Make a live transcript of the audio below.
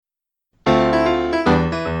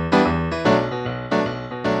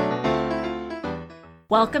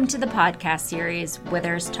Welcome to the podcast series,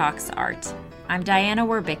 Withers Talks Art. I'm Diana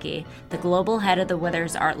Werbicki, the global head of the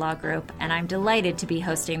Withers Art Law Group, and I'm delighted to be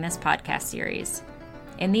hosting this podcast series.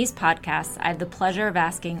 In these podcasts, I have the pleasure of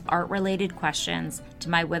asking art-related questions to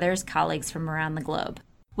my Withers colleagues from around the globe.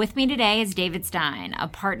 With me today is David Stein, a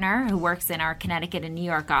partner who works in our Connecticut and New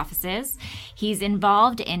York offices. He's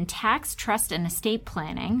involved in tax, trust, and estate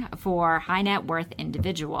planning for high net worth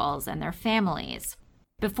individuals and their families.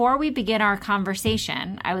 Before we begin our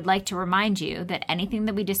conversation, I would like to remind you that anything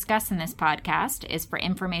that we discuss in this podcast is for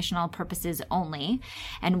informational purposes only,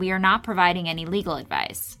 and we are not providing any legal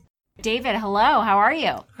advice. David, hello. How are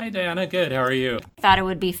you? Hi, Diana. Good. How are you? Thought it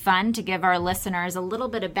would be fun to give our listeners a little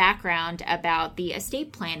bit of background about the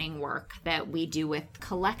estate planning work that we do with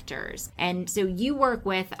collectors. And so you work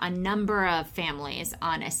with a number of families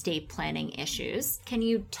on estate planning issues. Can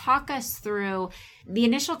you talk us through the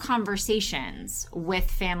initial conversations with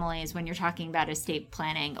families when you're talking about estate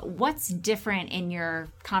planning? What's different in your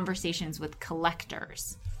conversations with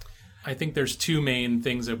collectors? I think there's two main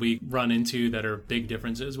things that we run into that are big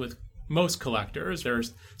differences with most collectors.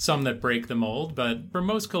 There's some that break the mold, but for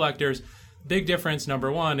most collectors, big difference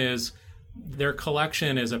number one is their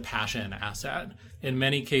collection is a passion asset. In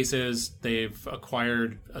many cases, they've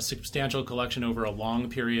acquired a substantial collection over a long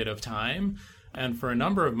period of time. And for a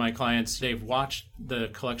number of my clients, they've watched the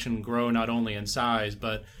collection grow not only in size,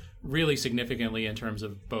 but really significantly in terms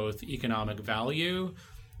of both economic value,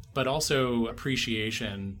 but also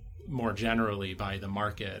appreciation more generally by the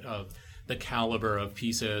market of the caliber of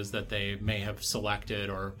pieces that they may have selected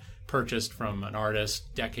or purchased from an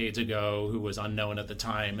artist decades ago who was unknown at the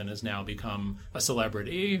time and has now become a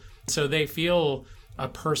celebrity. So they feel a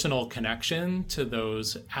personal connection to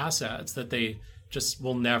those assets that they just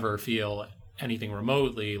will never feel anything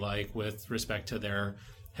remotely like with respect to their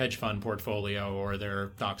hedge fund portfolio or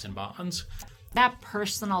their stocks and bonds. That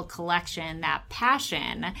personal collection, that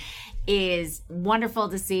passion is wonderful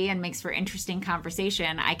to see and makes for interesting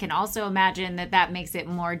conversation. I can also imagine that that makes it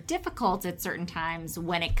more difficult at certain times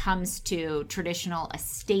when it comes to traditional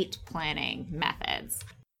estate planning methods.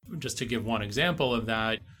 Just to give one example of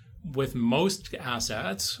that, with most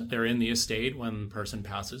assets, they're in the estate when the person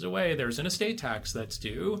passes away. There's an estate tax that's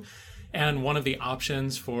due. And one of the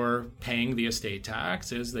options for paying the estate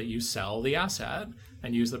tax is that you sell the asset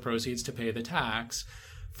and use the proceeds to pay the tax.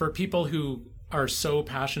 For people who are so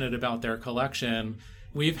passionate about their collection,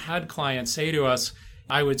 we've had clients say to us,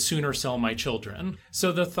 I would sooner sell my children.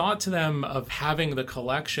 So the thought to them of having the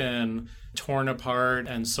collection torn apart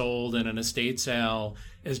and sold in an estate sale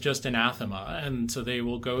is just anathema. And so they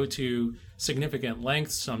will go to significant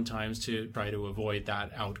lengths sometimes to try to avoid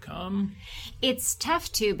that outcome. It's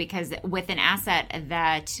tough too, because with an asset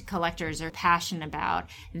that collectors are passionate about,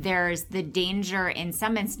 there's the danger in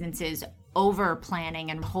some instances over planning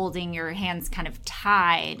and holding your hands kind of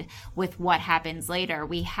tied with what happens later.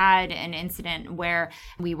 We had an incident where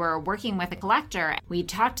we were working with a collector. We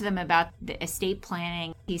talked to them about the estate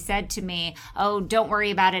planning. He said to me, oh, don't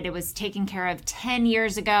worry about it. It was taken care of 10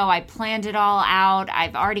 years ago. I planned it all out.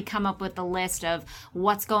 I've already come up with a list of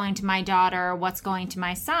what's going to my daughter, what's going to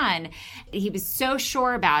my son. He was so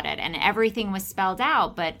sure about it and everything was spelled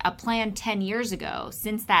out, but a plan 10 years ago,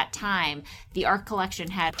 since that time, the art collection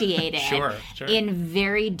had created Sure. in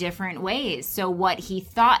very different ways. So what he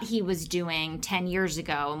thought he was doing 10 years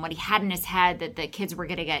ago and what he had in his head that the kids were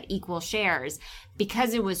going to get equal shares,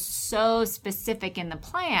 because it was so specific in the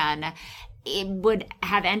plan, it would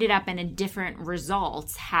have ended up in a different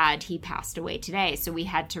result had he passed away today. So we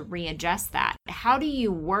had to readjust that. How do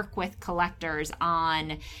you work with collectors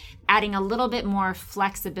on adding a little bit more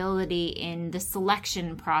flexibility in the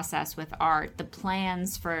selection process with art, the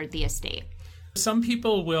plans for the estate? Some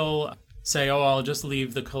people will say, oh, I'll just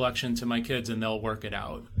leave the collection to my kids and they'll work it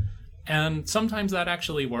out. And sometimes that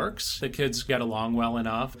actually works. The kids get along well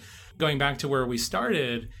enough. Going back to where we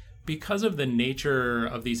started, because of the nature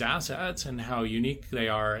of these assets and how unique they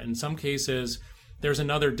are, in some cases, there's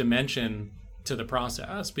another dimension to the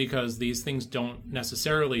process because these things don't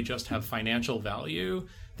necessarily just have financial value.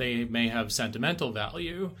 They may have sentimental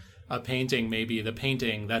value. A painting may be the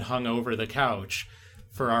painting that hung over the couch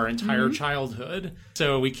for our entire childhood.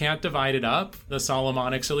 So we can't divide it up. The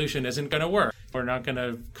Solomonic solution isn't going to work. We're not going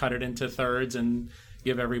to cut it into thirds and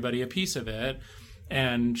give everybody a piece of it.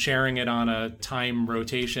 And sharing it on a time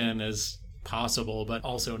rotation is possible, but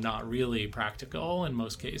also not really practical in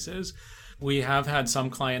most cases. We have had some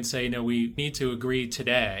clients say, no, we need to agree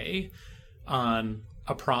today on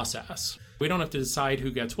a process. We don't have to decide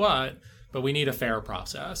who gets what, but we need a fair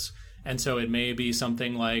process. And so it may be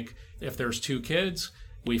something like, if there's two kids,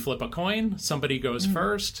 we flip a coin, somebody goes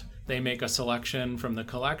first, They make a selection from the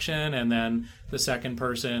collection, and then the second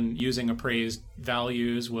person, using appraised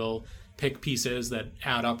values, will pick pieces that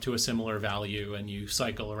add up to a similar value, and you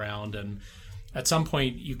cycle around. And at some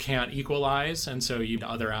point, you can't equalize, and so you need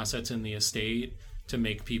other assets in the estate to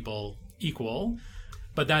make people equal.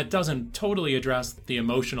 But that doesn't totally address the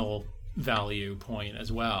emotional value point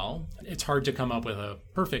as well. It's hard to come up with a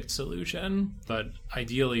perfect solution, but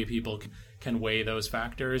ideally people can weigh those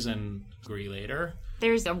factors and agree later.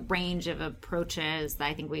 There's a range of approaches that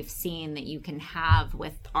I think we've seen that you can have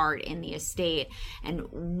with art in the estate. And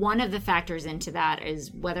one of the factors into that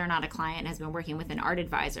is whether or not a client has been working with an art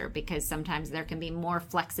advisor, because sometimes there can be more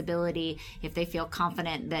flexibility if they feel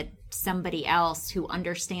confident that somebody else who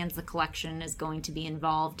understands the collection is going to be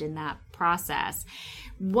involved in that process.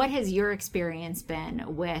 What has your experience been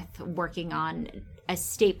with working on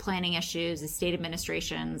estate planning issues, estate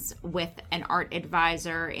administrations with an art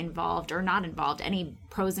advisor involved or not involved? Any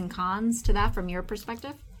pros and cons to that from your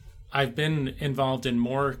perspective? I've been involved in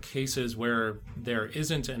more cases where there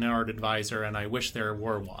isn't an art advisor, and I wish there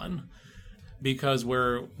were one, because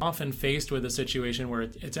we're often faced with a situation where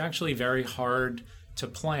it's actually very hard to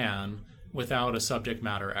plan without a subject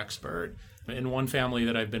matter expert. In one family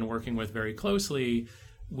that I've been working with very closely,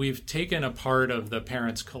 we've taken a part of the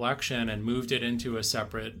parents' collection and moved it into a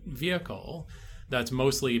separate vehicle that's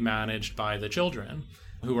mostly managed by the children,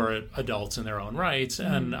 who are adults in their own rights,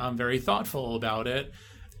 and I'm very thoughtful about it.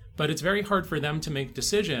 But it's very hard for them to make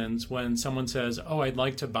decisions when someone says, oh, I'd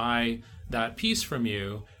like to buy that piece from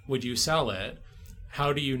you. Would you sell it?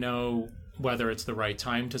 How do you know whether it's the right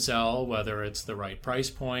time to sell, whether it's the right price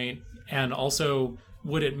point? And also,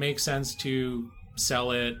 would it make sense to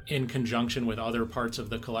sell it in conjunction with other parts of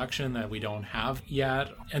the collection that we don't have yet?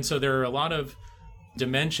 And so there are a lot of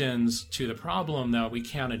dimensions to the problem that we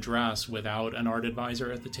can't address without an art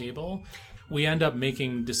advisor at the table. We end up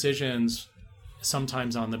making decisions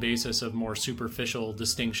sometimes on the basis of more superficial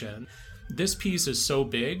distinction. This piece is so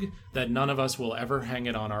big that none of us will ever hang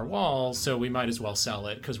it on our wall, so we might as well sell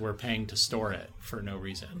it because we're paying to store it for no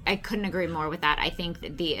reason. I couldn't agree more with that. I think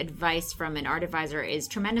that the advice from an art advisor is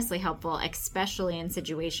tremendously helpful, especially in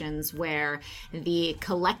situations where the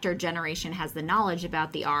collector generation has the knowledge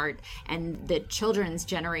about the art and the children's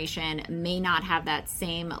generation may not have that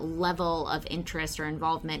same level of interest or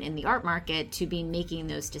involvement in the art market to be making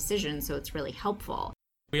those decisions, so it's really helpful.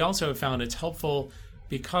 We also have found it's helpful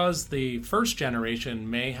because the first generation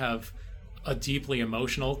may have a deeply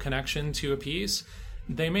emotional connection to a piece.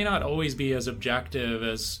 They may not always be as objective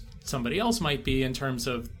as somebody else might be in terms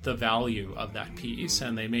of the value of that piece,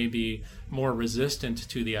 and they may be more resistant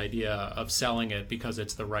to the idea of selling it because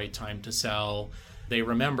it's the right time to sell. They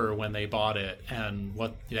remember when they bought it and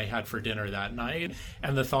what they had for dinner that night,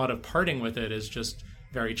 and the thought of parting with it is just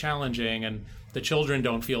very challenging, and the children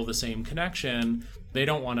don't feel the same connection. They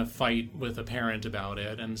don't want to fight with a parent about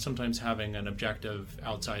it, and sometimes having an objective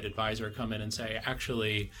outside advisor come in and say,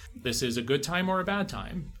 actually, this is a good time or a bad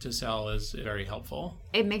time to sell is very helpful.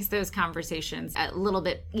 It makes those conversations a little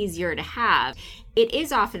bit easier to have. It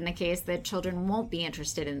is often the case that children won't be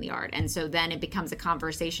interested in the art, and so then it becomes a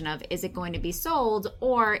conversation of, is it going to be sold,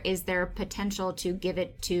 or is there potential to give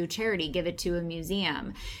it to charity, give it to a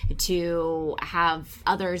museum, to have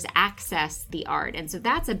others access the art? And so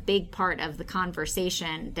that's a big part of the conversation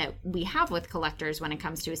that we have with collectors when it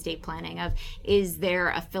comes to estate planning of, is there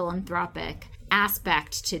a philanthropic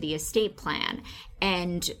aspect to the estate plan?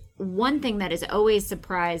 And one thing that has always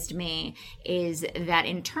surprised me is that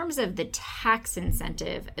in terms of the tax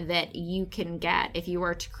incentive that you can get if you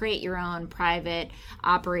were to create your own private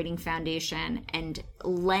operating foundation and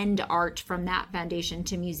lend art from that foundation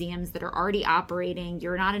to museums that are already operating,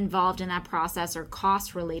 you're not involved in that process or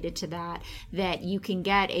costs related to that, that you can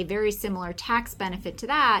get a very similar tax benefit to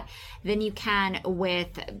that than you can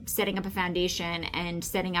with setting up a foundation and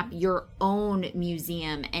setting up your own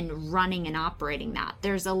museum and running and operating that.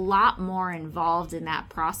 There's a lot more involved in that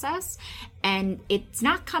process, and it's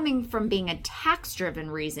not coming from being a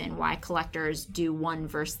tax-driven reason why collectors do one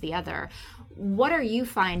versus the other. What are you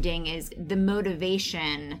finding is the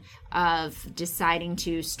motivation of deciding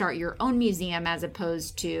to start your own museum as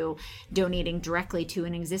opposed to donating directly to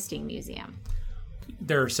an existing museum?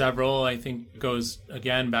 There are several. I think goes,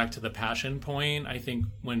 again, back to the passion point. I think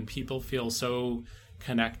when people feel so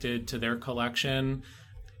connected to their collection,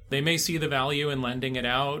 they may see the value in lending it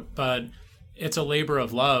out, but it's a labor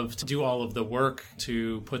of love to do all of the work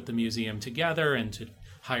to put the museum together and to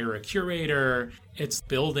hire a curator. It's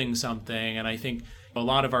building something, and I think a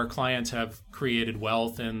lot of our clients have created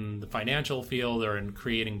wealth in the financial field or in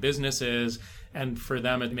creating businesses, and for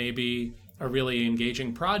them it may be a really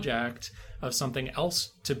engaging project of something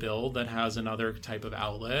else to build that has another type of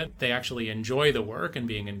outlet. They actually enjoy the work and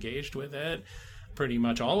being engaged with it. Pretty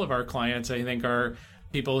much all of our clients, I think, are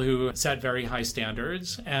people who set very high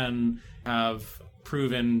standards and have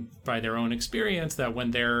proven by their own experience that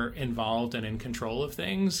when they're involved and in control of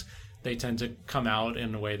things, they tend to come out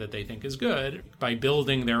in a way that they think is good. By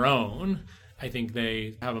building their own, I think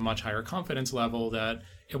they have a much higher confidence level that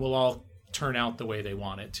it will all turn out the way they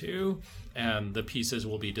want it to, and the pieces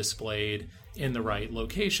will be displayed in the right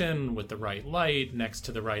location with the right light next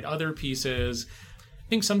to the right other pieces. I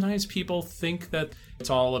think sometimes people think that it's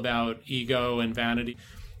all about ego and vanity.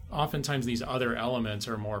 Oftentimes these other elements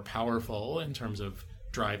are more powerful in terms of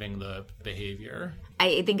driving the behavior.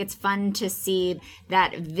 I think it's fun to see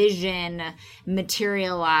that vision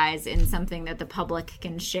materialize in something that the public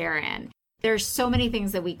can share in. There's so many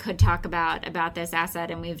things that we could talk about this asset,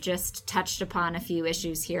 and we've just touched upon a few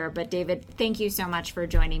issues here. But David, thank you so much for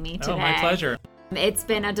joining me today. Oh, my pleasure. It's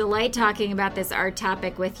been a delight talking about this art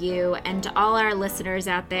topic with you. And to all our listeners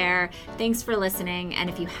out there, thanks for listening. And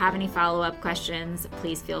if you have any follow-up questions,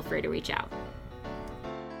 please feel free to reach out.